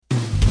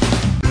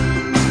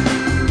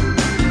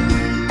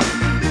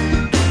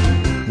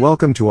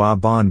Welcome to our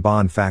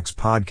Bon Facts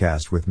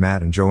podcast with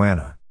Matt and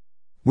Joanna.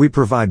 We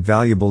provide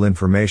valuable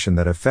information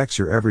that affects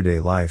your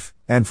everyday life,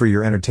 and for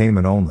your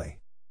entertainment only.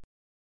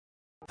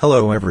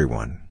 Hello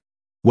everyone.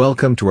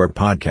 Welcome to our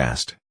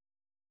podcast.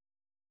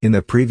 In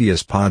the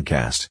previous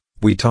podcast,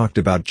 we talked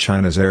about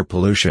China's air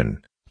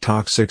pollution,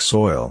 toxic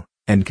soil,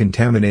 and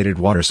contaminated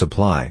water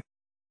supply.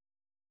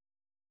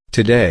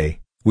 Today,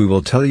 we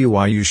will tell you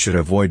why you should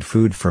avoid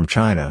food from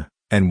China,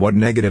 and what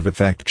negative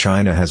effect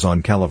China has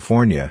on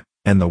California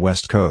and the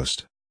West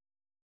Coast.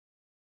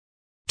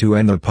 To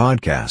end the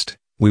podcast,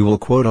 we will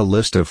quote a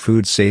list of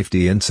food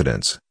safety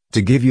incidents,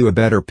 to give you a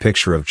better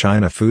picture of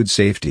China food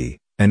safety,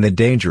 and the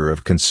danger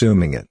of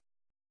consuming it.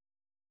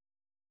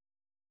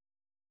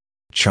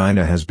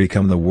 China has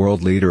become the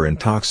world leader in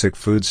toxic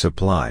food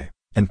supply,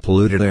 and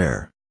polluted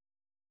air.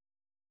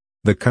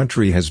 The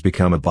country has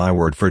become a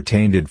byword for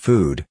tainted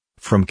food,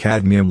 from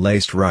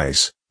cadmium-laced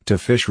rice, to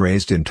fish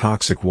raised in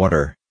toxic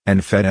water,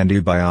 and fed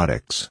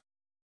antibiotics.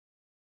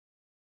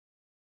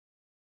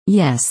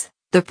 Yes,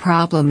 the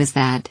problem is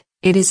that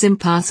it is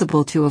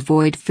impossible to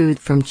avoid food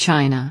from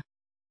China.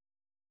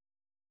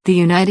 The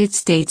United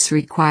States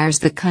requires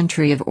the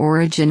country of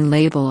origin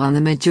label on the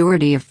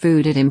majority of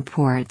food it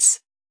imports.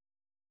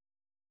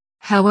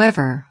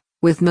 However,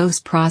 with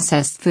most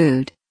processed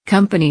food,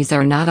 companies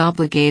are not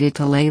obligated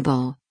to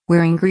label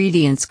where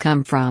ingredients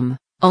come from,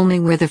 only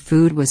where the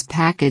food was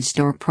packaged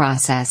or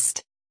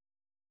processed.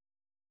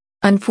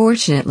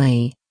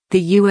 Unfortunately,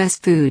 the U.S.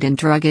 Food and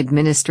Drug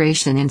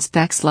Administration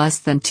inspects less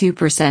than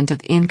 2% of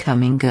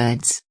incoming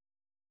goods.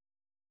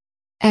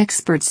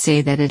 Experts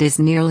say that it is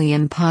nearly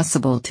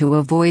impossible to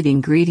avoid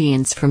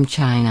ingredients from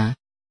China.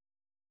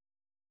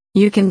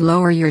 You can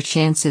lower your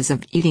chances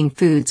of eating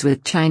foods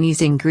with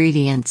Chinese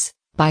ingredients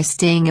by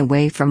staying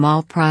away from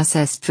all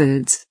processed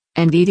foods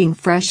and eating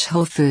fresh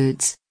whole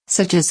foods,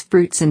 such as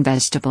fruits and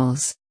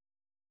vegetables.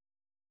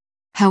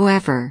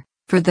 However,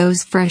 for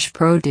those fresh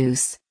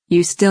produce,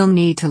 you still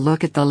need to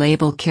look at the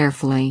label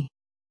carefully.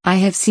 I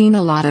have seen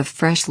a lot of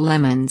fresh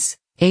lemons,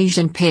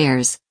 Asian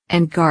pears,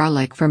 and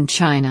garlic from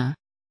China.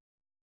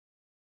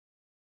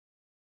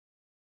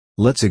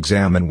 Let's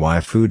examine why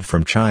food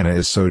from China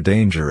is so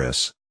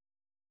dangerous.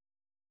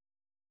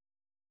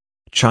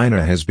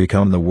 China has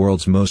become the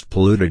world's most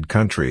polluted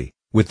country,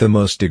 with the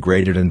most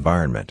degraded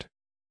environment.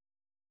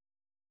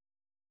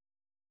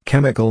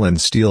 Chemical and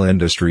steel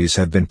industries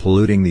have been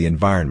polluting the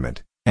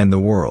environment, and the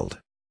world.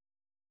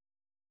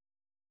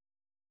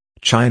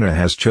 China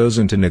has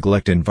chosen to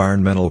neglect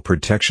environmental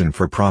protection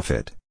for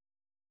profit.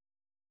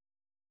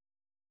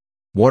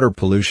 Water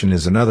pollution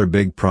is another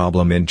big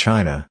problem in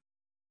China.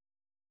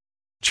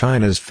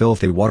 China's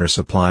filthy water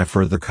supply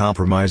further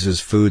compromises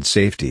food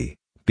safety,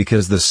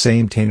 because the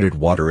same tainted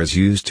water is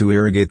used to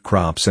irrigate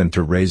crops and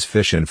to raise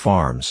fish in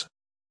farms.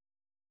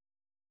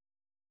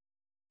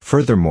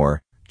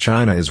 Furthermore,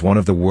 China is one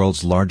of the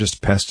world's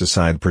largest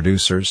pesticide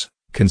producers,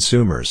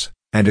 consumers,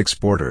 and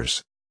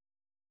exporters.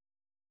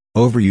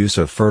 Overuse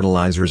of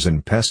fertilizers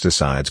and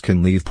pesticides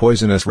can leave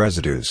poisonous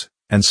residues,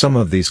 and some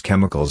of these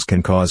chemicals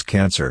can cause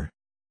cancer.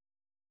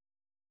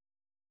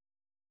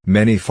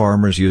 Many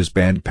farmers use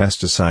banned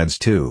pesticides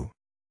too.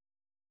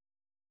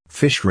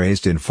 Fish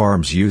raised in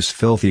farms use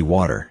filthy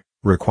water,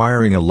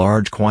 requiring a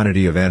large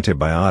quantity of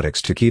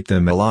antibiotics to keep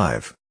them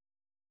alive.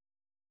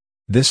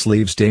 This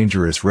leaves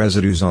dangerous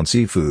residues on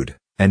seafood,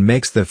 and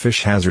makes the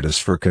fish hazardous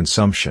for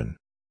consumption.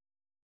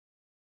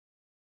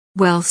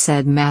 Well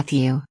said,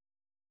 Matthew.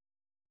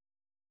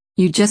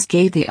 You just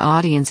gave the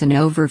audience an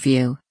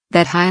overview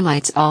that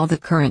highlights all the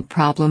current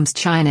problems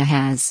China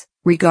has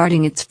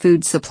regarding its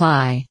food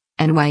supply,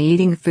 and why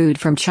eating food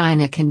from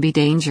China can be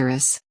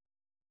dangerous.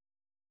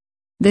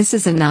 This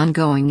is an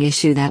ongoing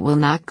issue that will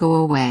not go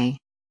away.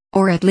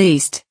 Or at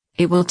least,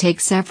 it will take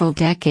several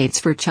decades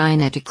for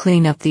China to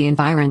clean up the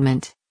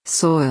environment,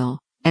 soil,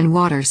 and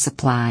water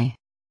supply.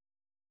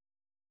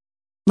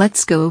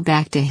 Let's go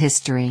back to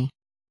history.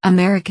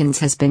 Americans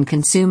has been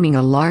consuming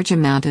a large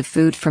amount of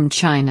food from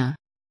China.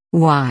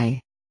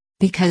 Why?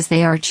 Because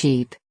they are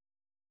cheap.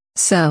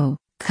 So,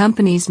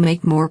 companies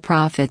make more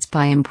profits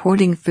by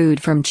importing food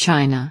from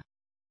China.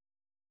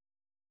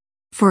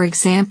 For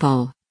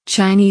example,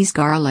 Chinese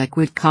garlic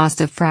would cost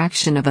a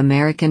fraction of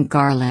American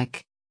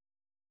garlic.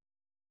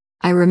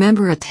 I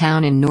remember a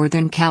town in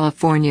Northern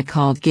California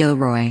called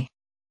Gilroy.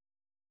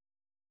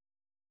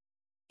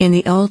 In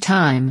the old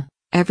time,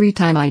 every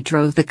time I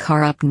drove the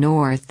car up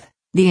north,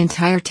 the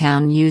entire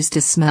town used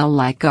to smell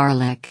like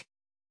garlic.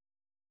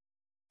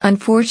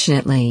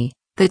 Unfortunately,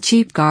 the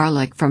cheap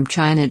garlic from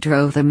China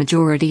drove the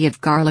majority of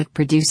garlic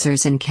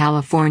producers in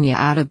California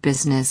out of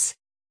business.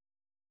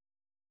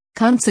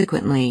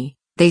 Consequently,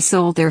 they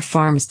sold their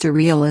farms to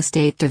real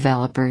estate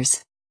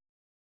developers.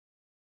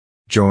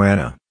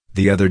 Joanna,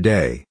 the other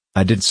day,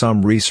 I did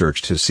some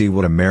research to see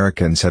what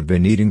Americans have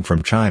been eating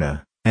from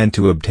China, and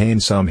to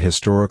obtain some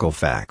historical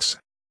facts.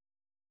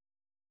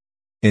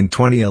 In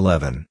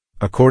 2011,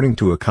 according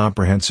to a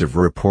comprehensive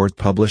report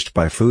published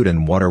by Food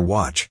and Water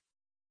Watch,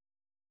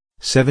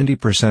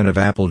 70% of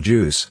apple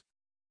juice,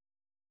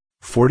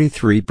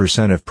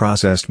 43% of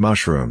processed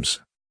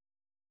mushrooms,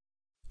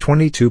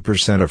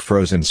 22% of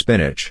frozen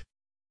spinach,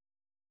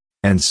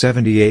 and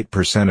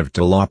 78% of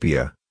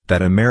tilapia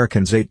that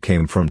Americans ate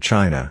came from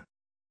China.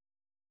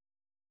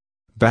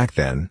 Back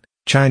then,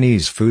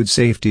 Chinese food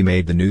safety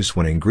made the news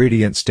when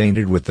ingredients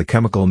tainted with the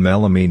chemical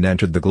melamine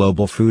entered the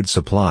global food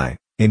supply,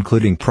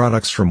 including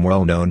products from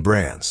well-known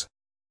brands.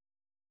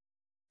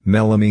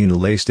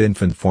 Melamine-laced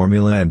infant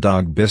formula and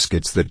dog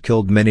biscuits that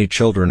killed many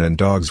children and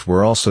dogs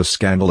were also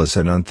scandalous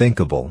and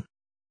unthinkable.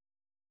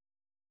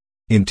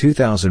 In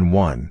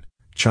 2001,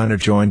 China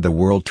joined the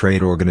World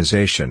Trade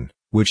Organization,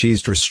 which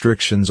eased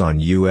restrictions on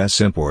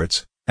U.S.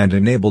 imports, and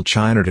enabled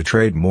China to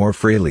trade more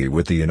freely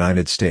with the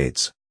United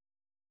States.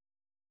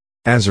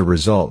 As a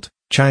result,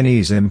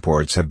 Chinese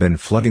imports have been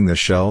flooding the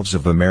shelves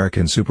of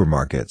American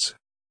supermarkets.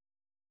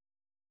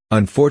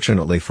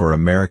 Unfortunately for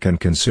American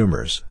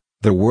consumers,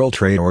 the World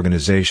Trade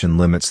Organization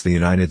limits the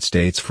United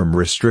States from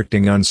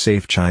restricting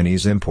unsafe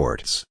Chinese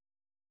imports.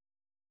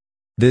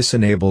 This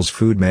enables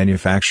food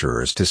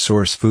manufacturers to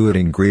source food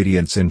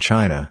ingredients in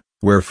China,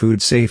 where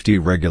food safety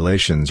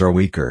regulations are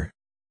weaker.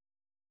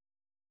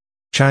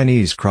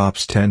 Chinese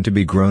crops tend to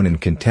be grown in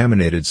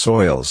contaminated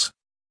soils,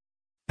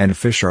 and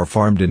fish are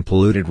farmed in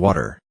polluted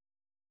water.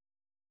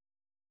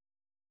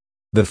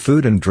 The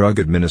Food and Drug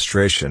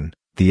Administration,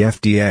 the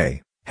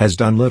FDA, has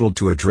done little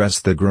to address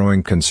the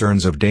growing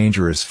concerns of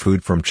dangerous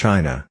food from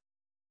China.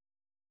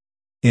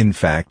 In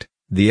fact,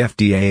 the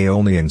FDA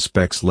only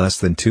inspects less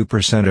than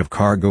 2% of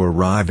cargo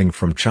arriving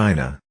from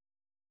China.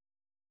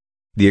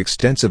 The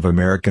extensive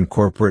American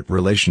corporate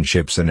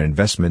relationships and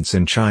investments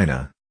in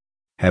China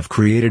have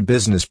created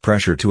business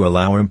pressure to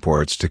allow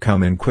imports to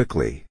come in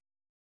quickly.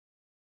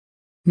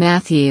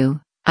 Matthew,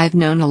 I've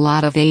known a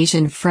lot of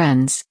Asian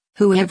friends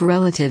who have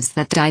relatives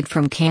that died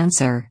from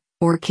cancer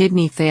or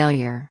kidney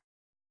failure.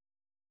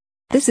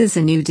 This is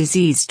a new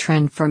disease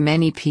trend for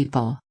many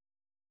people.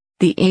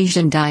 The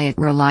Asian diet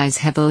relies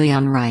heavily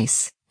on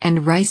rice,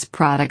 and rice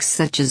products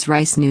such as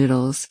rice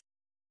noodles.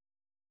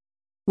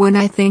 When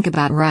I think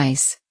about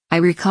rice, I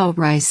recall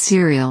rice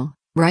cereal,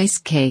 rice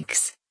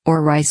cakes,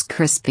 or Rice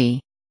Krispie.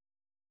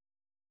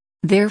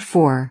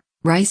 Therefore,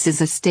 rice is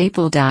a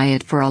staple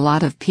diet for a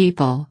lot of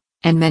people,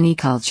 and many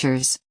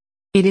cultures.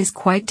 It is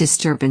quite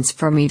disturbing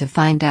for me to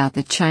find out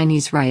that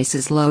Chinese rice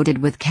is loaded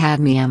with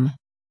cadmium.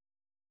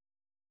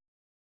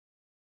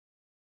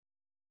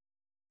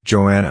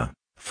 Joanna,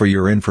 for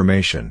your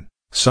information,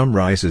 some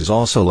rice is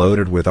also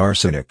loaded with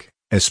arsenic,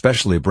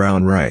 especially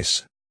brown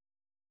rice.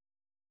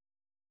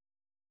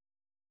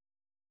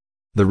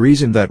 The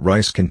reason that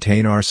rice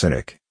contain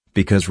arsenic,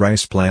 because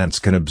rice plants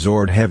can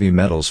absorb heavy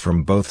metals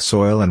from both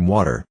soil and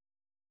water.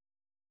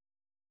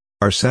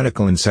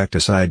 Arsenical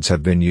insecticides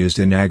have been used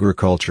in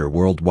agriculture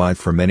worldwide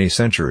for many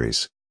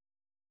centuries.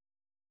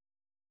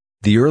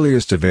 The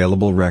earliest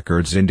available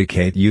records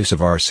indicate use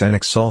of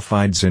arsenic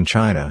sulfides in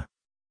China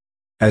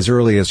as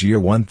early as year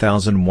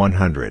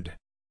 1100,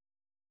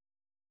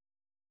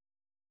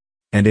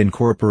 and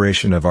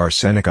incorporation of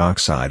arsenic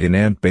oxide in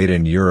ant bait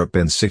in Europe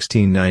in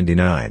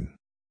 1699.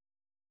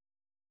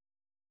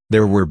 They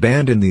were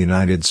banned in the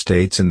United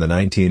States in the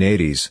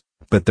 1980s,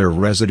 but their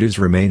residues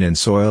remain in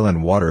soil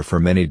and water for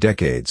many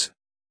decades.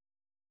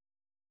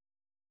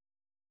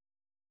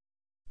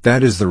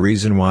 That is the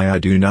reason why I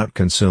do not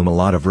consume a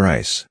lot of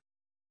rice.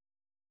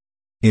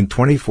 In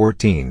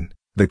 2014,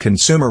 the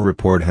Consumer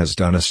Report has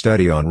done a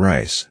study on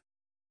rice.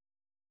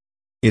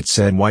 It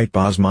said white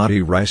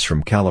basmati rice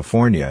from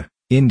California,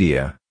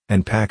 India,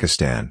 and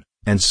Pakistan,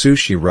 and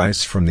sushi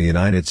rice from the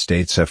United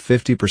States have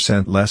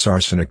 50% less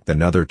arsenic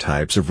than other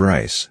types of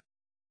rice.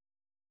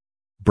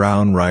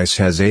 Brown rice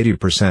has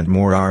 80%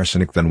 more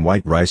arsenic than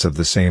white rice of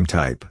the same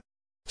type.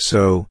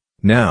 So,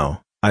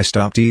 now, I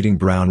stopped eating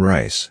brown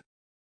rice.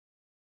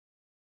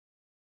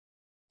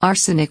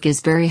 Arsenic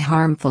is very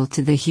harmful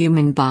to the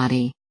human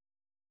body.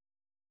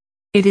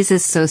 It is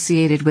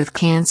associated with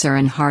cancer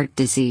and heart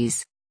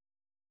disease.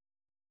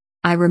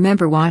 I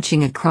remember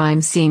watching a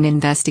crime scene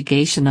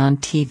investigation on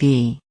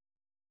TV.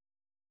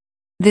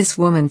 This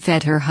woman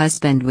fed her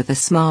husband with a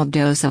small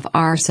dose of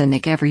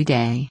arsenic every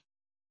day.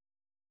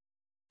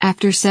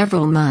 After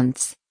several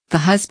months, the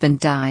husband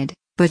died,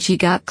 but she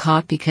got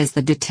caught because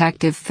the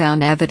detective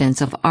found evidence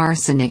of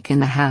arsenic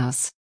in the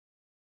house.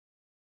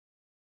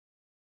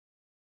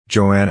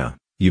 Joanna,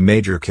 you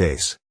made your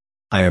case.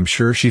 I am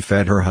sure she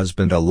fed her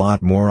husband a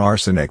lot more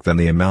arsenic than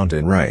the amount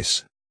in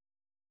rice.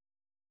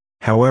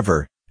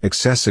 However,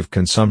 excessive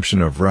consumption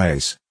of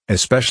rice,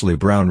 especially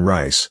brown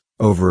rice,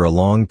 over a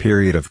long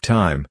period of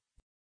time,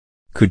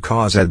 could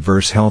cause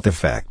adverse health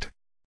effect.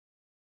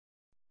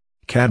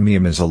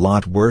 Cadmium is a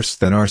lot worse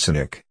than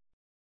arsenic.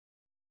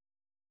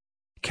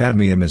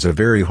 Cadmium is a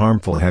very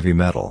harmful heavy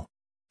metal.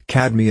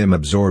 Cadmium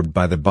absorbed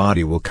by the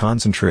body will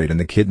concentrate in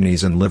the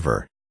kidneys and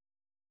liver.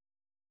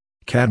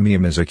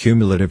 Cadmium is a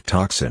cumulative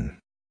toxin.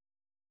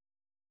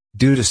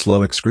 Due to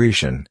slow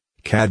excretion,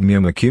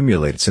 cadmium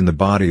accumulates in the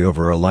body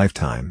over a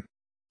lifetime.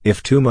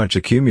 If too much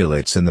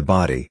accumulates in the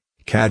body,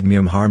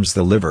 cadmium harms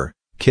the liver,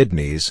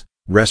 kidneys,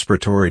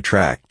 respiratory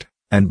tract,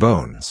 and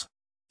bones.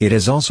 It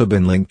has also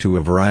been linked to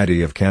a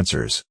variety of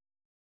cancers.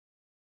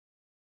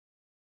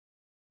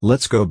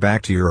 Let's go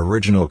back to your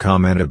original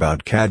comment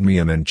about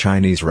cadmium in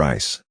Chinese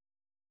rice.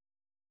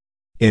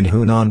 In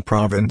Hunan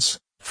province,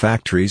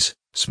 factories,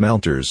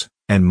 smelters,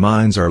 and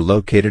mines are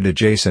located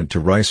adjacent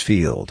to rice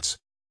fields.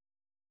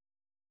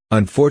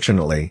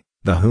 Unfortunately,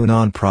 the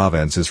Hunan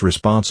province is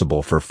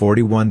responsible for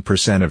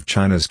 41% of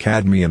China's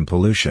cadmium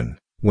pollution,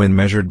 when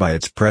measured by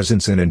its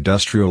presence in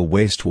industrial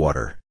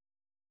wastewater.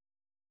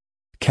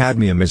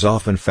 Cadmium is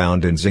often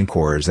found in zinc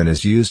ores and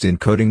is used in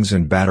coatings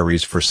and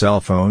batteries for cell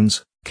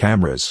phones,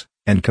 cameras,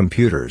 and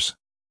computers.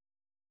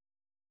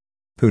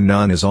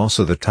 Hunan is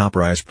also the top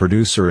rice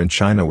producer in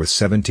China with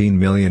 17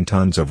 million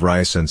tons of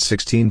rice and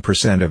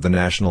 16% of the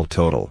national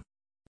total.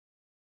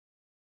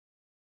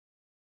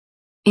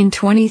 In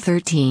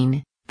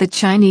 2013, the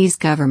Chinese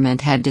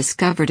government had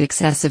discovered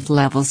excessive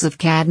levels of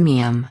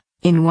cadmium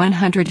in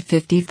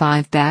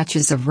 155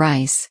 batches of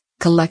rice,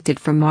 collected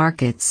from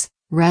markets,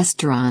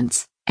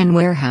 restaurants, and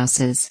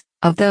warehouses.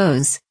 Of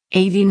those,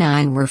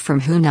 89 were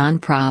from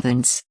Hunan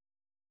province.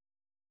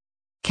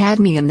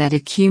 Cadmium that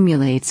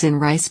accumulates in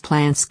rice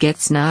plants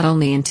gets not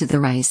only into the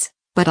rice,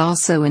 but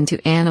also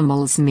into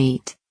animals'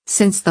 meat,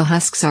 since the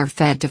husks are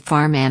fed to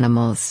farm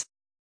animals.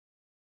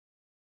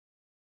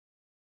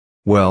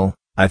 Well,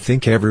 I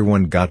think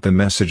everyone got the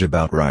message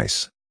about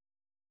rice.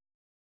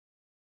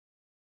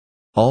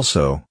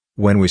 Also,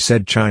 when we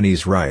said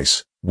Chinese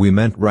rice, we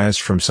meant rice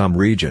from some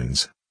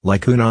regions,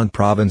 like Hunan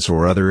province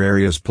or other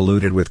areas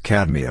polluted with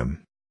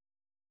cadmium.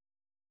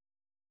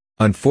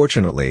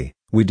 Unfortunately,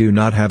 we do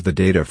not have the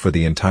data for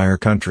the entire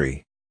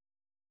country.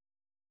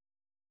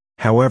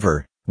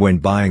 However, when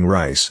buying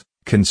rice,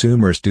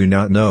 consumers do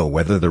not know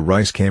whether the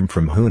rice came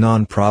from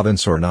Hunan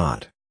province or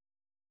not.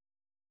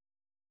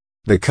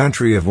 The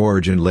country of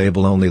origin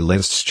label only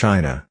lists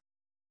China.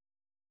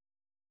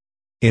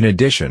 In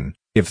addition,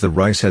 if the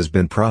rice has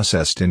been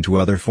processed into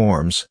other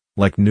forms,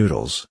 like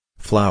noodles,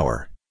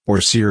 flour, or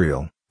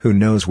cereal, who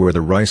knows where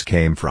the rice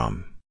came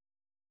from?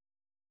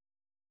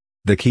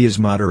 The key is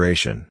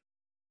moderation.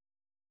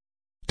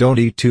 Don't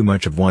eat too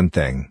much of one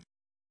thing,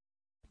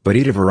 but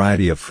eat a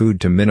variety of food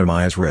to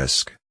minimize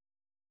risk.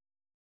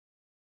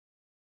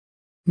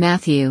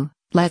 Matthew,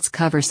 let's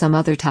cover some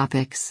other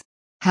topics.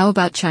 How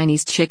about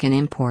Chinese chicken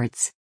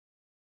imports?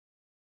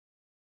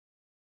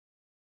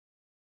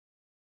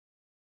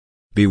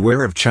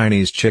 Beware of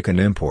Chinese chicken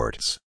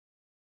imports.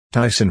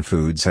 Tyson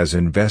Foods has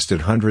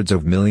invested hundreds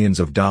of millions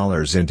of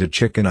dollars into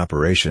chicken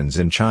operations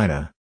in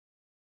China,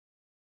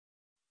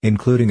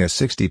 including a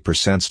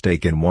 60%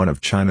 stake in one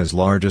of China's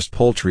largest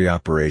poultry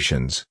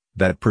operations,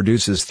 that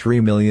produces 3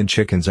 million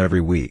chickens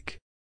every week.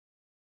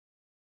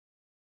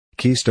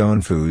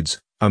 Keystone Foods,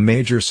 a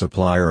major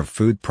supplier of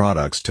food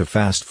products to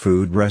fast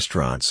food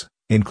restaurants,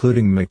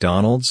 including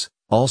McDonald's,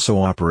 also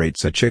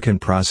operates a chicken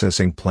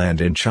processing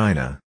plant in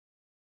China.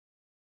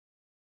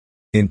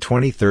 In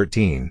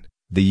 2013,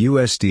 the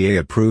USDA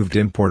approved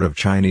import of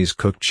Chinese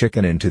cooked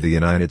chicken into the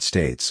United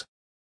States.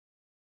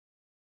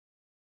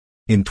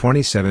 In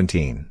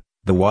 2017,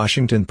 The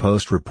Washington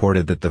Post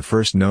reported that the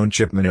first known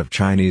shipment of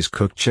Chinese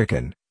cooked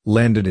chicken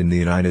landed in the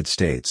United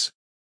States.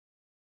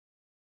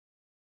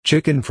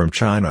 Chicken from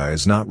China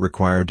is not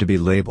required to be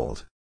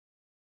labeled.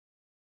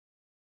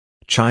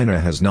 China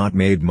has not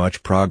made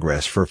much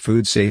progress for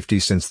food safety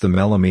since the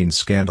melamine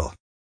scandal.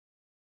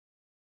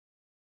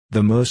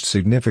 The most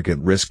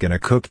significant risk in a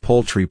cooked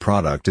poultry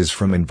product is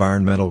from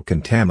environmental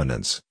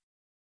contaminants,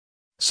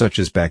 such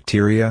as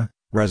bacteria,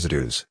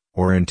 residues,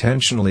 or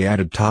intentionally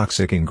added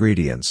toxic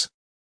ingredients,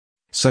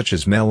 such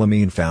as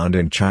melamine found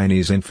in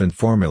Chinese infant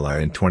formula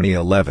in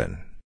 2011.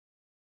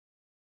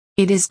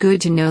 It is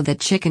good to know that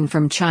chicken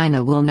from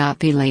China will not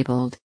be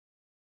labeled.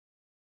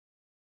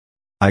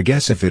 I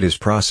guess if it is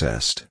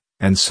processed,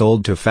 and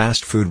sold to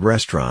fast food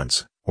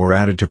restaurants, or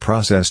added to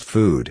processed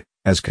food,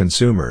 as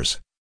consumers,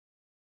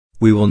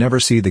 we will never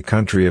see the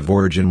country of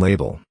origin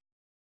label.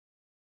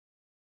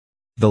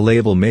 The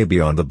label may be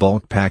on the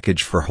bulk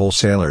package for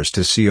wholesalers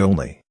to see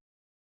only.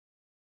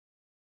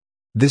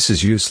 This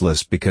is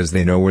useless because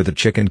they know where the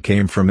chicken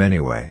came from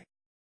anyway.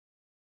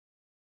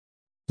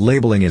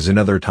 Labeling is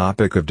another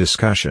topic of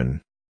discussion.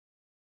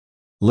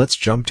 Let's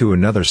jump to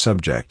another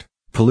subject,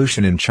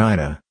 pollution in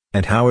China,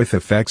 and how it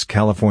affects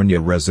California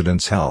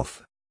residents'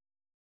 health.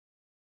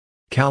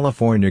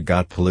 California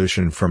got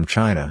pollution from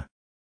China.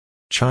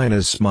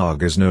 China's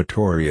smog is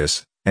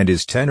notorious, and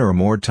is 10 or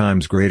more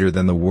times greater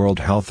than the World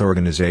Health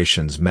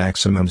Organization's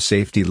maximum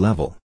safety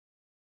level.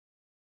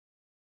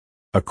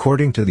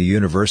 According to the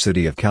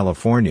University of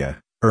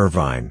California,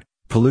 Irvine,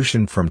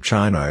 pollution from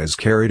China is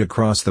carried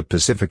across the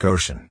Pacific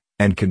Ocean,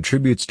 and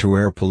contributes to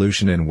air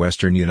pollution in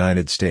western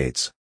United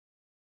States.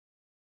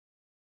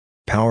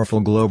 Powerful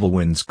global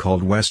winds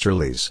called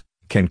westerlies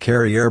can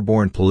carry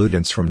airborne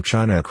pollutants from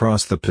China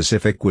across the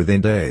Pacific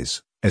within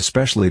days,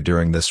 especially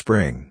during the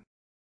spring.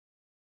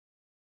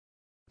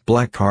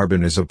 Black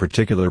carbon is a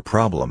particular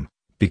problem,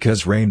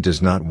 because rain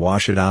does not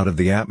wash it out of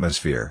the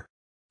atmosphere.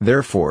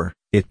 Therefore,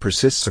 it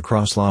persists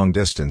across long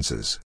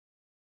distances.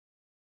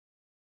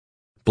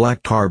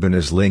 Black carbon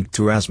is linked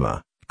to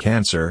asthma,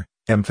 cancer,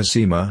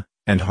 emphysema,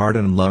 and heart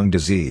and lung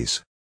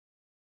disease.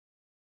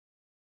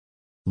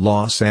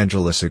 Los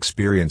Angeles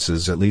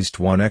experiences at least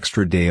one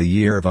extra day a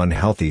year of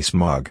unhealthy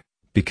smog,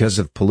 because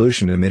of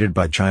pollution emitted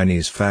by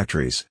Chinese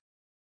factories.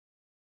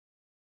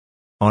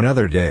 On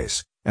other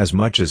days, as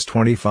much as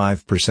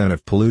 25%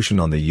 of pollution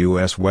on the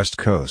U.S. West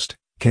Coast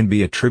can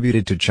be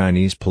attributed to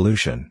Chinese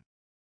pollution.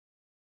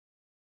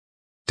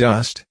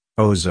 Dust,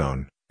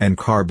 ozone, and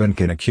carbon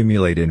can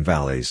accumulate in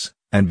valleys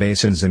and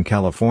basins in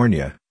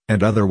California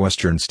and other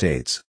western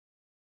states.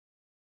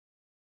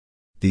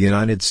 The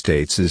United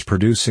States is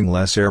producing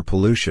less air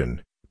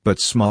pollution, but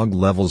smog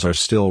levels are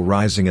still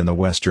rising in the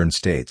western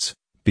states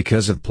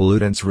because of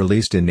pollutants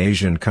released in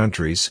Asian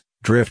countries,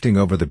 drifting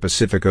over the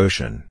Pacific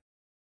Ocean.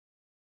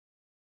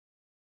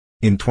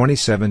 In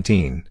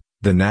 2017,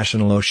 the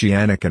National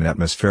Oceanic and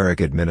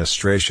Atmospheric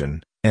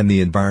Administration and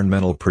the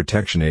Environmental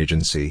Protection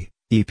Agency,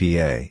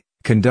 EPA,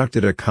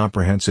 conducted a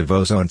comprehensive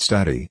ozone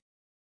study.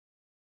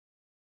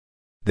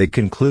 They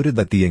concluded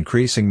that the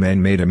increasing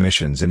man-made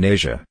emissions in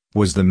Asia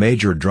was the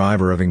major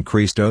driver of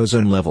increased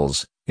ozone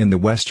levels in the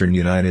western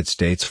United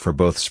States for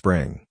both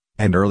spring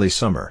and early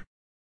summer.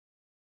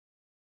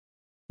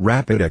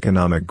 Rapid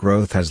economic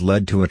growth has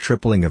led to a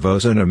tripling of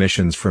ozone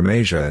emissions from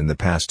Asia in the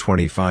past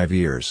 25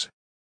 years.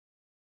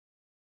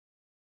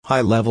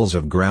 High levels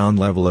of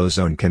ground-level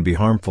ozone can be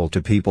harmful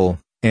to people,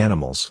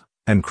 animals,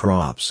 and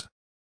crops.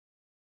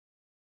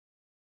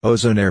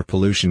 Ozone air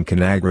pollution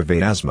can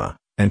aggravate asthma,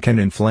 and can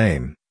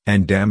inflame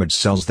and damage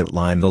cells that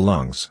line the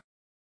lungs.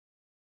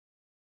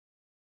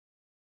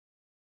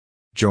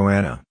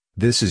 Joanna,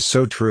 this is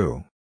so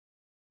true.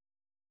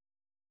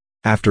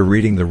 After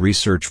reading the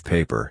research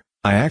paper,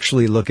 I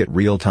actually look at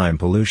real-time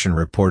pollution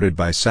reported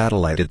by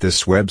satellite at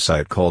this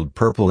website called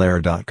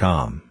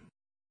purpleair.com.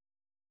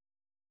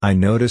 I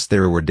noticed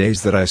there were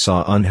days that I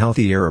saw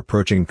unhealthy air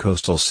approaching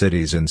coastal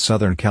cities in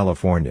Southern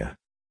California.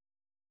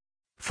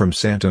 From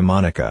Santa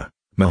Monica,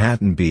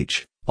 Manhattan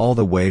Beach, all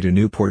the way to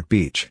Newport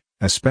Beach,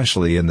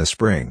 especially in the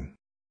spring.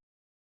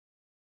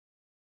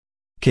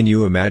 Can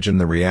you imagine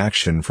the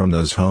reaction from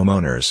those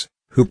homeowners,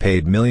 who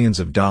paid millions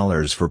of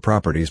dollars for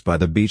properties by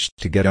the beach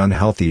to get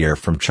unhealthy air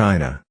from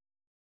China?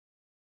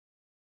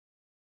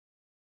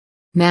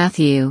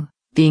 Matthew,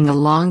 being a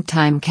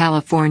longtime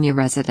California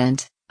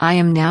resident, I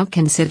am now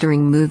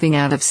considering moving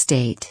out of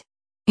state.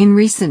 In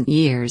recent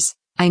years,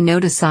 I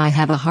notice I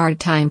have a hard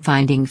time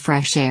finding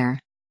fresh air.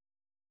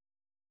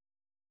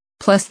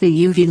 Plus the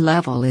UV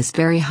level is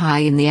very high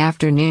in the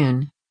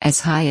afternoon,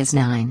 as high as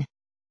 9.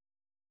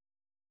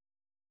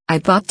 I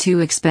bought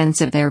too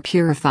expensive air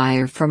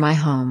purifier for my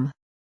home.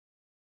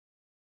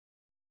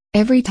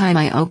 Every time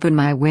I open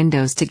my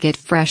windows to get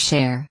fresh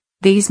air,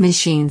 these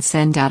machines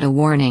send out a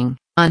warning,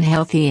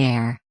 unhealthy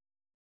air.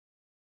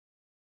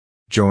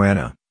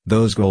 Joanna,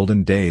 those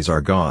golden days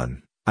are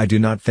gone. I do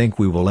not think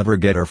we will ever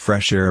get our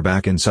fresh air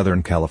back in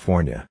Southern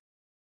California.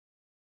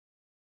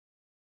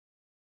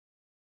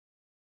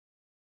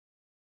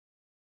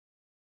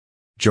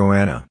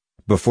 Joanna,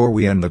 before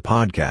we end the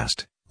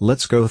podcast,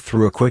 let's go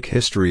through a quick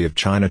history of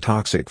China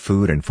toxic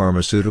food and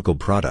pharmaceutical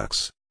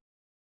products.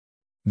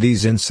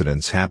 These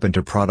incidents happen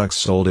to products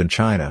sold in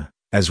China,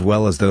 as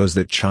well as those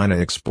that China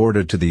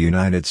exported to the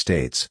United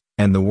States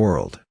and the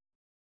world.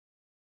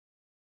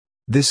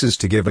 This is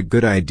to give a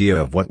good idea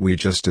of what we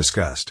just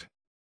discussed.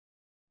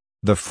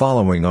 The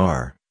following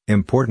are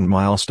important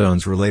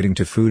milestones relating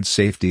to food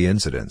safety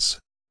incidents.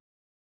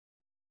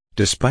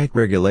 Despite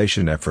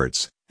regulation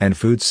efforts and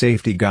food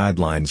safety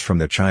guidelines from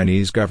the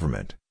Chinese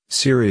government,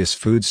 serious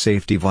food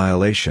safety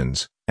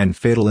violations and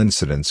fatal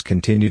incidents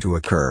continue to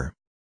occur.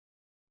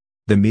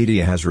 The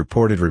media has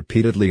reported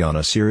repeatedly on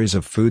a series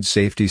of food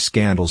safety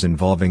scandals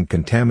involving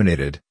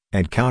contaminated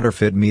and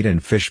counterfeit meat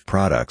and fish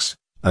products,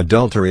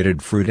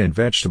 adulterated fruit and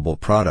vegetable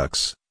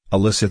products,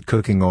 illicit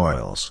cooking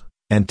oils,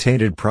 and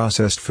tainted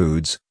processed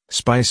foods,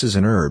 spices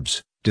and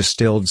herbs,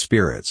 distilled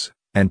spirits,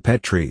 and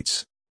pet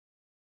treats.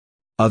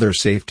 Other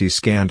safety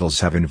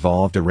scandals have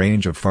involved a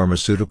range of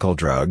pharmaceutical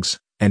drugs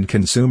and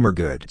consumer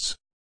goods.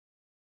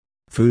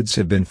 Foods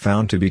have been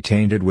found to be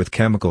tainted with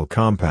chemical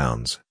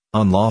compounds,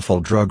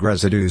 unlawful drug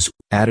residues,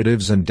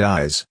 additives and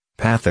dyes,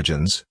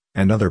 pathogens,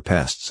 and other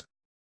pests.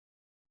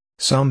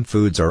 Some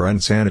foods are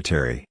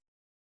unsanitary.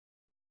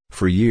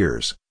 For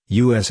years,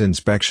 U.S.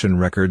 inspection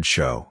records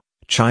show,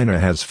 China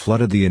has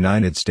flooded the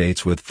United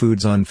States with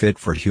foods unfit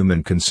for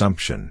human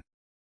consumption.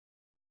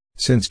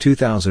 Since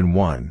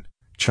 2001,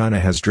 China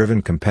has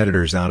driven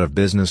competitors out of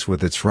business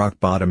with its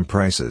rock-bottom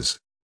prices.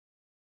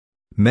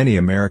 Many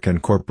American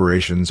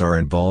corporations are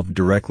involved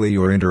directly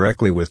or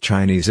indirectly with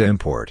Chinese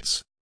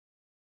imports.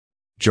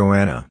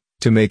 Joanna,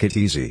 to make it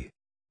easy,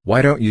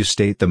 why don't you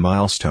state the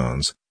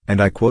milestones,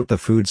 and I quote the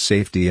food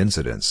safety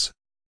incidents?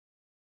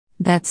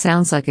 That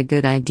sounds like a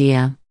good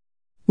idea.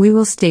 We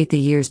will state the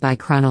years by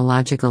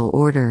chronological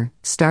order,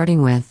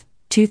 starting with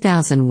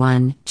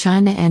 2001.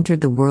 China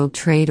entered the World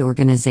Trade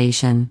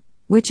Organization,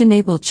 which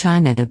enabled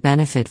China to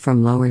benefit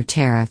from lower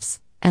tariffs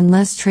and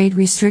less trade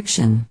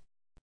restriction.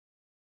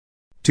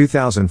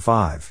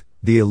 2005,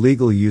 the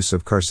illegal use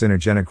of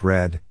carcinogenic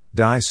red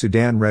dye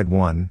Sudan Red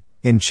 1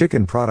 in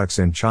chicken products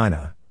in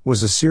China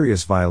was a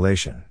serious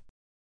violation.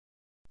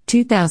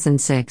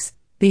 2006,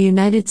 the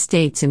United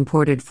States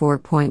imported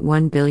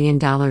 $4.1 billion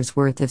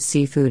worth of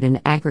seafood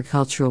and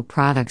agricultural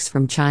products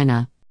from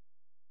China,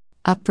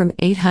 up from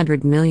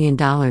 $800 million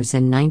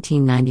in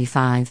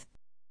 1995.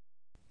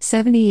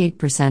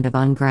 78% of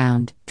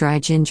unground, dry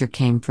ginger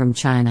came from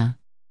China.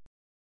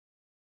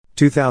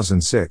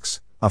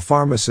 2006, a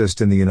pharmacist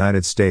in the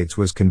United States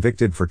was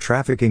convicted for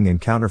trafficking in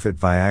counterfeit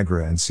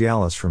Viagra and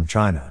Cialis from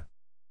China.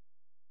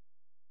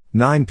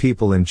 9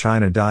 people in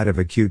China died of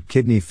acute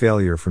kidney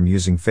failure from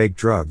using fake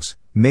drugs,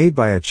 made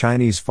by a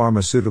Chinese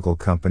pharmaceutical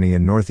company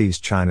in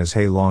northeast China's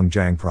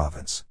Heilongjiang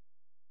province.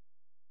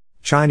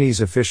 Chinese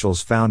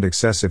officials found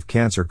excessive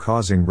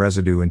cancer-causing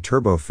residue in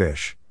turbo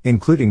fish,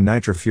 including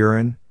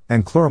nitrofuran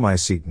and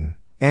chloromycetin,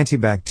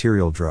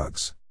 antibacterial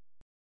drugs.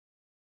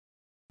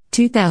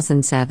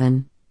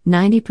 2007,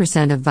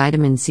 90% of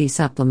vitamin C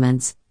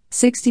supplements,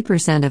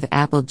 60% of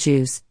apple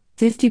juice,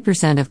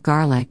 50% of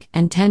garlic,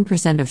 and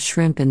 10% of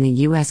shrimp in the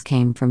U.S.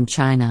 came from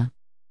China.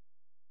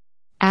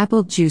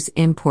 Apple juice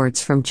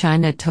imports from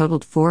China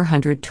totaled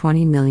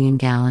 420 million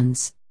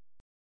gallons.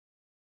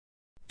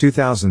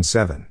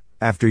 2007,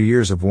 after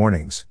years of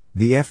warnings,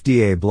 the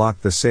FDA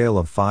blocked the sale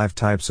of 5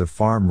 types of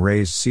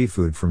farm-raised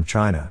seafood from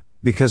China,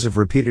 because of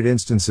repeated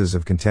instances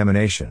of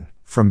contamination,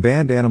 from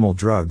banned animal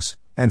drugs,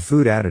 and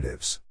food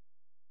additives.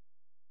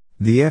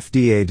 The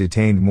FDA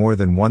detained more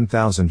than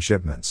 1,000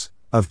 shipments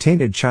of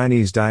tainted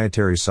Chinese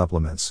dietary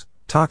supplements,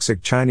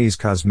 toxic Chinese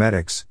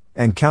cosmetics,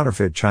 and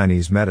counterfeit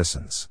Chinese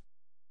medicines.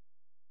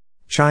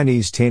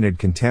 Chinese tainted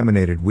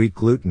contaminated wheat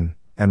gluten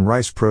and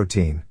rice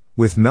protein,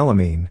 with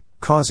melamine,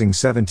 causing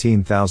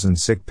 17,000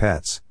 sick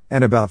pets,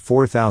 and about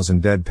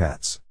 4,000 dead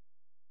pets.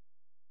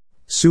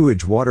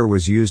 Sewage water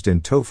was used in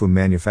tofu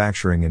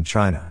manufacturing in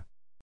China.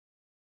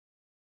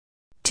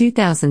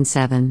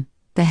 2007,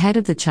 the head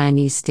of the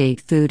Chinese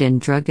State Food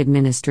and Drug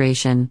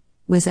Administration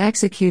was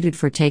executed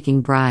for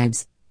taking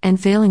bribes and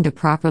failing to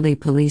properly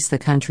police the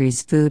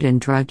country's food and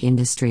drug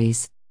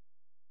industries.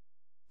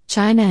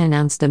 China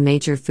announced a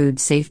major food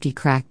safety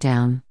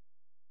crackdown.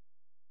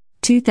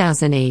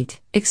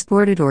 2008,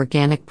 exported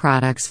organic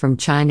products from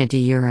China to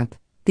Europe,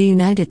 the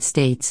United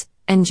States,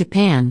 and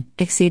Japan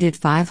exceeded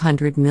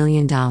 $500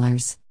 million.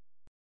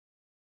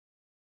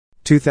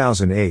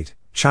 2008,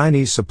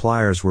 Chinese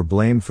suppliers were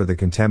blamed for the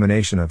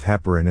contamination of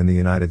heparin in the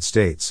United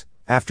States,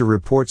 after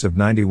reports of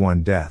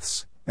 91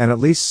 deaths, and at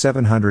least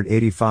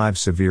 785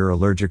 severe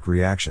allergic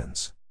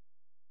reactions.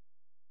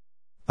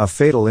 A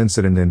fatal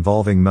incident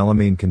involving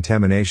melamine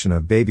contamination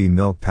of baby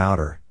milk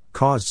powder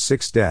caused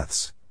 6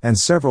 deaths, and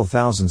several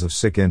thousands of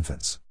sick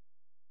infants.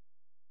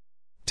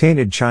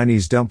 Tainted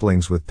Chinese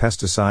dumplings with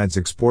pesticides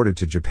exported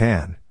to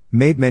Japan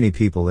made many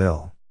people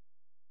ill.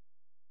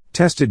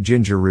 Tested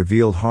ginger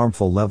revealed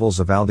harmful levels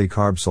of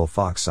aldehyde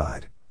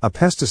sulfoxide, a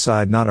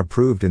pesticide not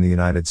approved in the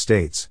United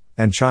States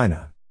and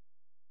China.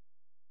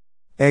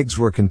 Eggs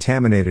were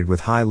contaminated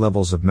with high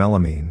levels of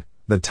melamine,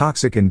 the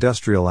toxic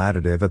industrial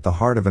additive at the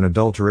heart of an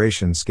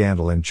adulteration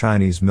scandal in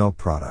Chinese milk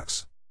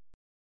products.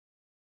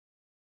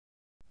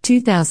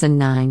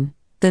 2009,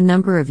 the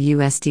number of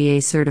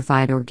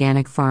USDA-certified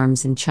organic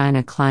farms in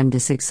China climbed to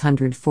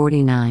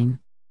 649.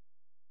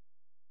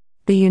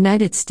 The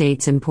United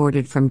States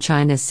imported from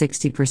China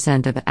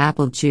 60% of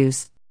apple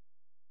juice,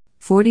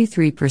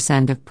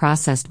 43% of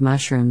processed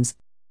mushrooms,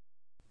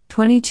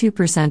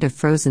 22% of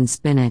frozen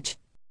spinach,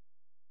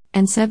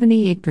 and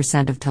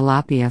 78% of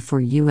tilapia for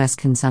U.S.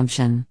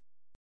 consumption.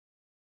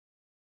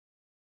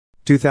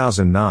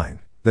 2009,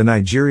 the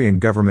Nigerian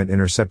government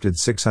intercepted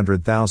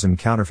 600,000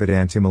 counterfeit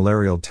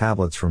antimalarial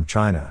tablets from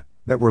China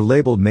that were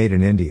labeled Made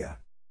in India.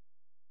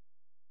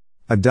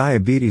 A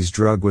diabetes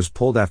drug was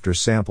pulled after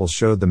samples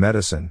showed the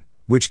medicine,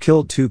 which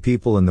killed 2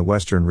 people in the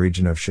western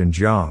region of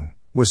Xinjiang,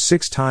 was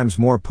 6 times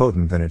more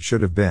potent than it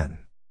should have been.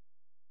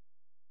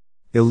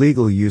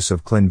 Illegal use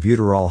of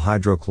clenbuterol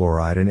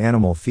hydrochloride in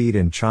animal feed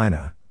in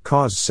China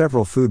caused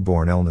several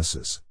foodborne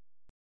illnesses.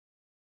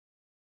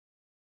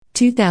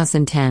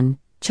 2010,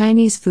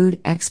 Chinese food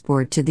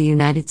export to the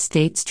United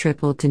States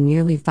tripled to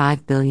nearly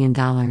 $5 billion.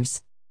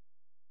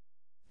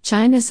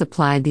 China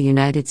supplied the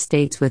United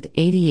States with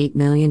 88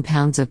 million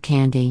pounds of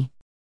candy.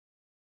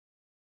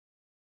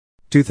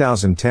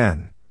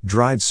 2010,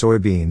 dried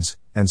soybeans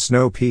and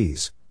snow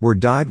peas were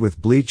dyed with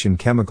bleach and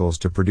chemicals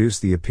to produce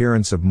the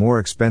appearance of more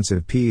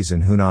expensive peas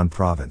in Hunan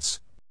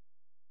province.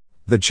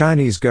 The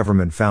Chinese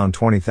government found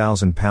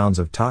 20,000 pounds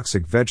of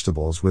toxic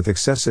vegetables with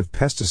excessive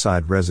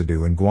pesticide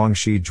residue in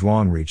Guangxi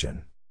Zhuang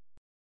region.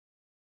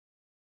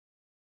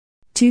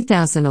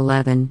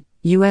 2011,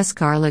 U.S.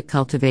 garlic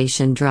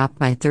cultivation dropped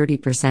by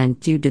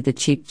 30% due to the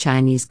cheap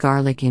Chinese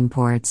garlic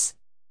imports.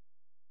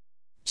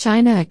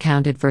 China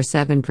accounted for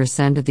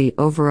 7% of the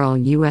overall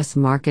U.S.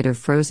 market of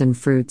frozen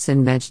fruits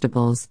and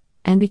vegetables,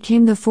 and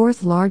became the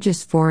 4th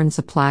largest foreign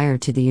supplier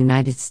to the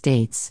United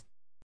States.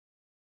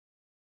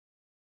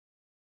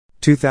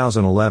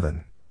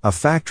 2011, a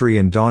factory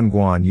in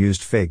Dongguan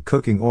used fake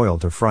cooking oil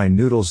to fry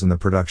noodles in the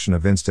production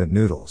of instant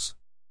noodles.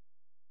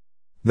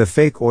 The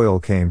fake oil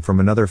came from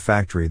another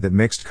factory that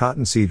mixed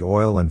cottonseed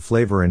oil and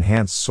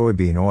flavor-enhanced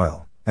soybean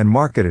oil, and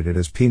marketed it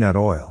as peanut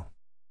oil.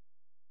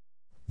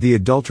 The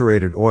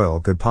adulterated oil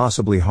could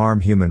possibly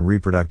harm human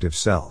reproductive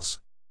cells.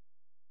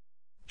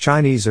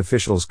 Chinese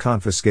officials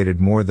confiscated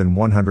more than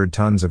 100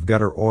 tons of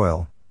gutter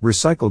oil,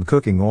 recycled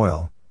cooking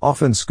oil,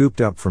 often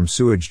scooped up from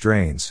sewage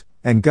drains,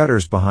 and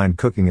gutters behind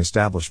cooking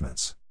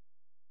establishments.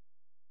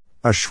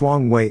 A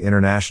Shuangwei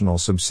International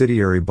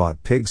subsidiary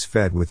bought pigs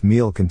fed with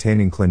meal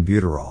containing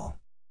clenbuterol.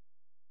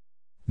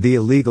 The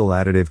illegal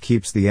additive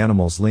keeps the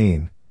animals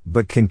lean,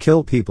 but can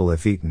kill people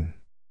if eaten.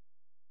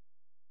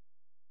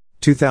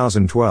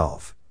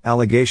 2012.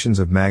 Allegations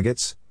of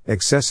maggots,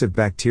 excessive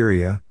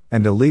bacteria,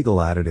 and illegal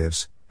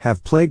additives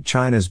have plagued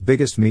China's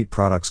biggest meat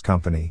products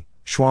company,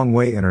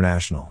 Shuangwei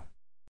International.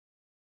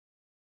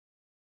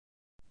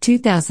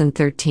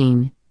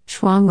 2013.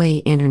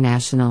 Shuangwei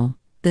International,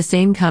 the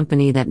same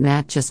company that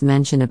Matt just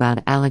mentioned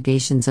about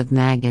allegations of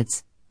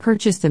maggots,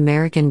 purchased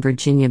American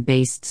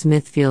Virginia-based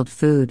Smithfield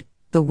Food,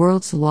 the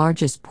world's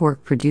largest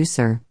pork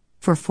producer,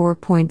 for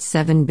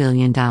 $4.7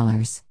 billion.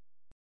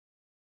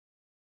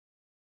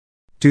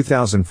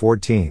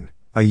 2014.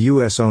 A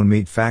U.S.-owned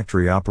meat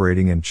factory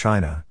operating in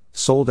China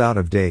sold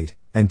out-of-date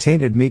and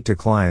tainted meat to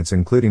clients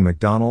including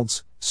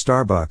McDonald's,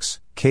 Starbucks,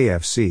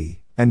 KFC,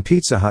 and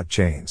Pizza Hut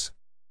chains.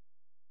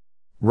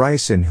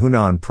 Rice in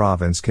Hunan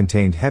province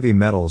contained heavy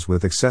metals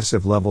with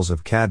excessive levels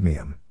of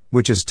cadmium,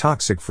 which is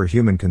toxic for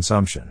human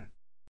consumption.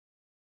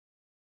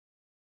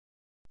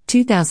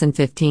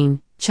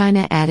 2015.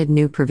 China added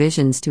new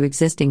provisions to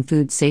existing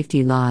food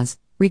safety laws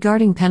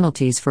regarding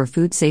penalties for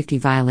food safety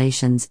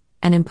violations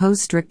and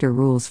imposed stricter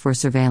rules for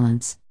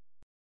surveillance.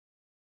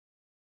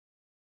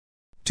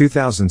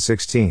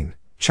 2016.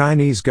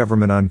 Chinese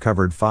government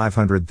uncovered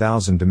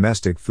 500,000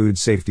 domestic food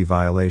safety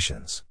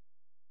violations.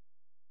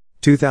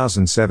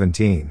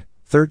 2017.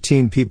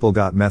 13 people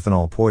got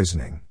methanol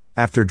poisoning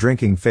after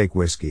drinking fake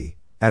whiskey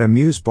at a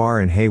Muse bar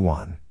in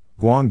Heiwan,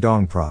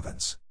 Guangdong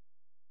province.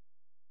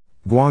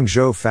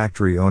 Guangzhou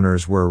factory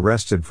owners were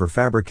arrested for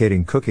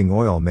fabricating cooking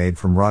oil made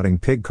from rotting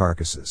pig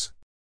carcasses.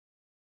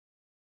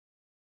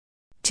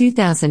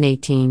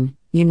 2018.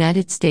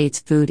 United States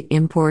food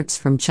imports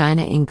from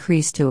China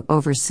increased to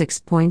over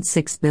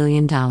 $6.6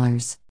 billion.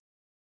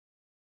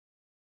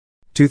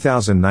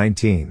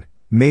 2019.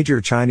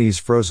 Major Chinese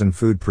frozen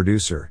food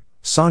producer,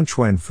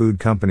 Songchuan Food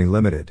Company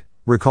Limited,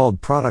 recalled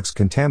products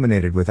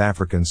contaminated with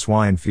African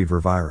swine fever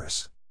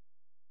virus.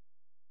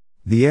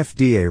 The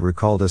FDA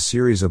recalled a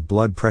series of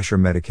blood pressure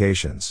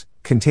medications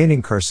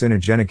containing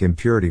carcinogenic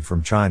impurity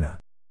from China.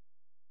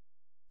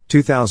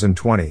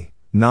 2020.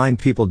 9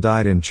 people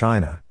died in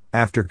China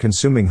after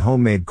consuming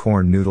homemade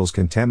corn noodles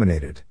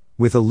contaminated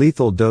with a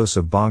lethal dose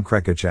of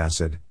bongkrecic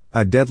acid,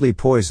 a deadly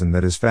poison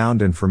that is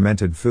found in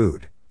fermented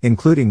food,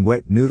 including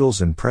wet noodles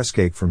and press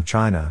cake from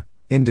China,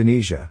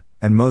 Indonesia,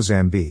 and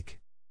Mozambique.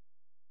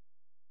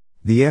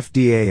 The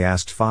FDA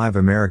asked 5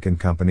 American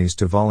companies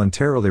to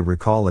voluntarily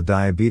recall a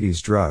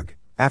diabetes drug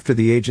after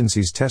the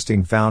agency's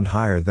testing found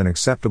higher than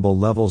acceptable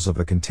levels of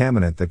a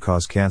contaminant that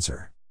cause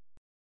cancer.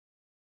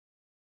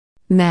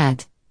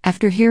 Matt,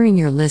 after hearing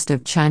your list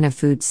of China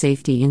food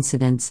safety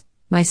incidents,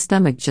 my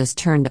stomach just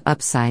turned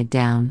upside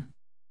down.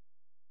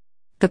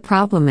 The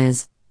problem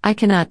is, I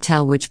cannot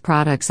tell which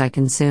products I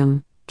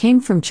consume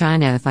came from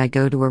China if I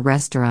go to a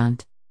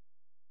restaurant.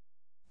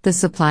 The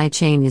supply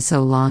chain is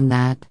so long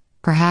that,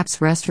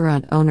 perhaps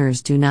restaurant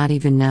owners do not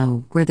even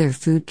know where their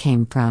food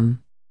came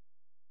from.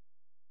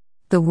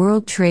 The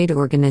World Trade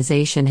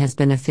Organization has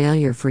been a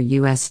failure for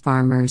U.S.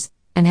 farmers,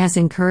 and has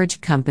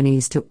encouraged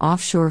companies to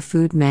offshore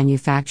food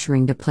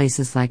manufacturing to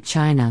places like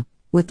China,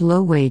 with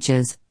low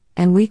wages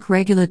and weak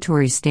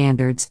regulatory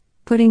standards,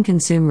 putting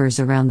consumers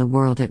around the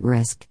world at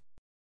risk.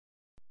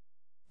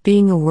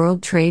 Being a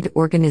World Trade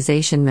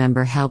Organization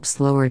member helps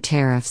lower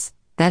tariffs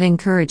that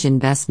encourage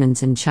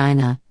investments in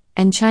China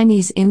and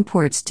Chinese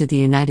imports to the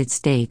United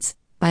States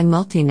by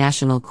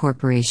multinational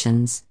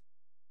corporations.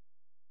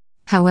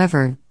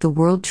 However, the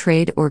World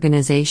Trade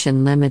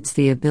Organization limits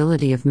the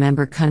ability of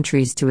member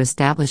countries to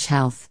establish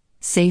health,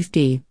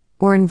 safety,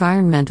 or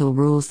environmental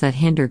rules that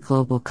hinder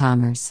global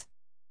commerce.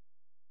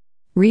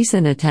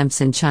 Recent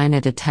attempts in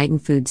China to tighten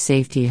food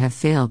safety have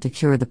failed to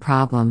cure the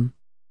problem.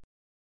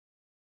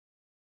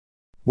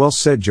 Well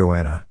said,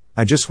 Joanna.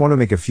 I just want to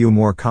make a few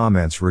more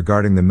comments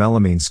regarding the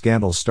melamine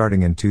scandal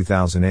starting in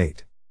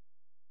 2008.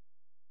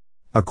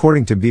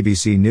 According to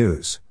BBC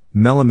News,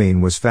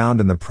 melamine was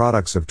found in the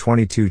products of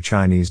 22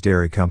 Chinese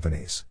dairy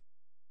companies.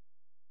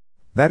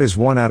 That is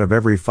 1 out of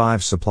every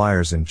 5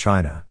 suppliers in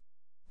China.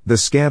 The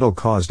scandal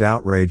caused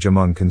outrage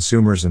among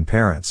consumers and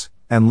parents,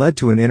 and led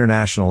to an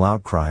international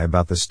outcry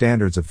about the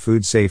standards of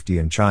food safety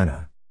in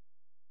China.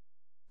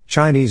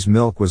 Chinese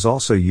milk was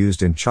also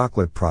used in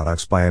chocolate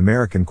products by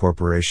American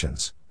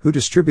corporations, who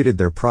distributed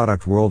their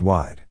product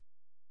worldwide.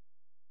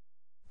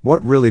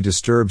 What really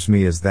disturbs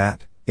me is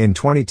that, in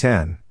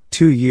 2010,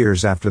 2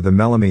 years after the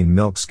melamine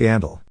milk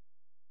scandal,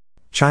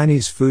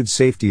 Chinese food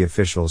safety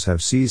officials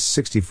have seized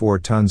 64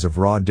 tons of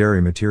raw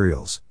dairy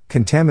materials,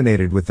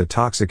 contaminated with the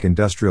toxic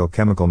industrial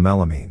chemical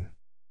melamine.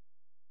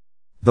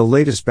 The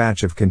latest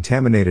batch of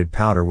contaminated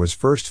powder was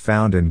first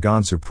found in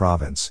Gansu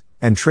province,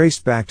 and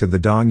traced back to the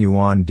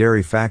Dongyuan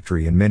dairy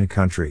factory in Min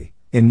Country,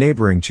 in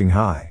neighboring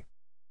Qinghai.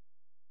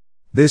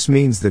 This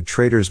means that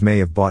traders may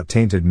have bought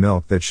tainted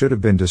milk that should have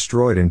been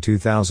destroyed in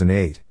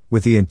 2008,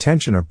 with the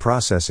intention of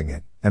processing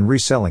it, and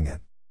reselling it.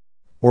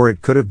 Or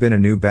it could have been a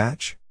new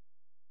batch?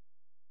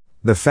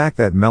 The fact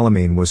that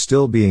melamine was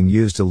still being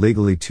used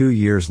illegally 2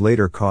 years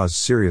later caused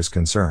serious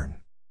concern.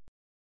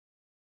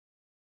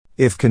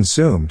 If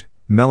consumed,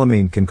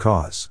 melamine can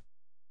cause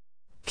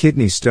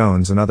kidney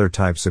stones and other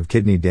types of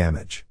kidney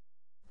damage.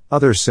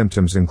 Other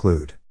symptoms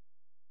include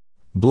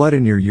blood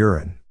in your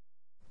urine,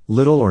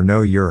 little or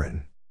no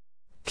urine,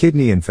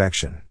 kidney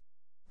infection,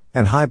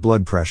 and high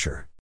blood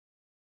pressure.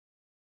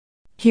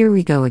 Here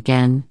we go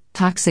again.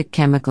 Toxic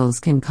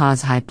chemicals can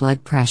cause high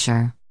blood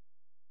pressure.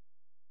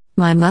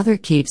 My mother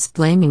keeps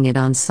blaming it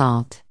on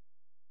salt.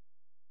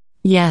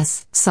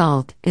 Yes,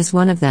 salt is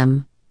one of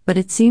them, but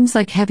it seems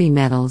like heavy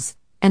metals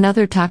and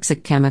other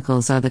toxic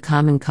chemicals are the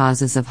common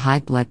causes of high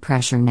blood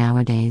pressure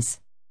nowadays.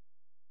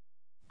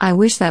 I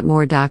wish that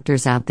more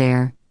doctors out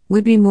there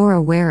would be more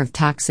aware of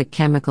toxic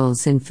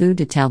chemicals in food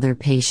to tell their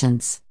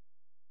patients.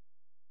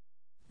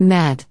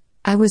 Matt,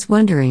 I was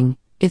wondering,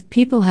 if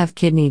people have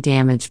kidney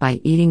damage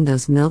by eating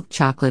those milk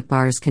chocolate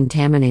bars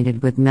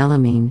contaminated with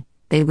melamine,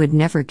 they would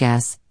never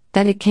guess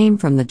that it came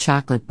from the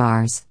chocolate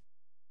bars.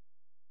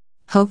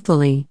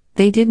 Hopefully,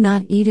 they did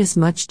not eat as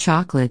much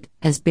chocolate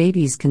as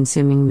babies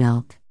consuming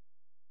milk.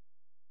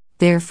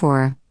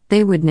 Therefore,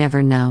 they would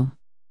never know.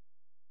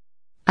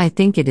 I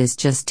think it is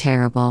just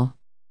terrible.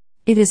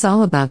 It is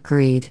all about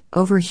greed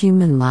over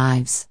human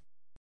lives.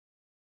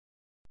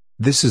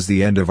 This is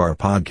the end of our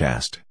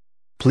podcast.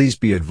 Please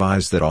be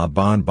advised that our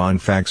Bon Bon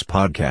Facts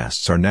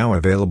podcasts are now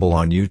available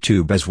on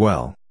YouTube as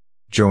well.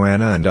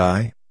 Joanna and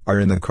I are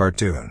in the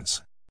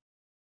cartoons.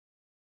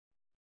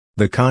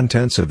 The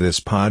contents of this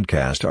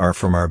podcast are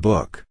from our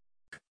book,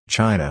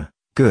 China,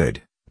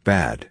 Good,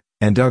 Bad,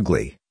 and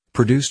Ugly,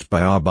 produced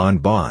by Bon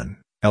Bon,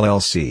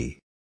 LLC.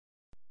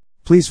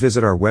 Please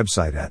visit our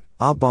website at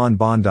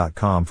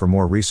abonbon.com for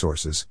more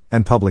resources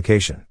and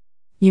publication.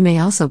 You may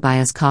also buy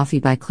us coffee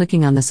by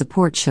clicking on the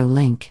support show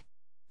link.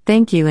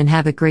 Thank you and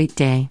have a great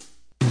day.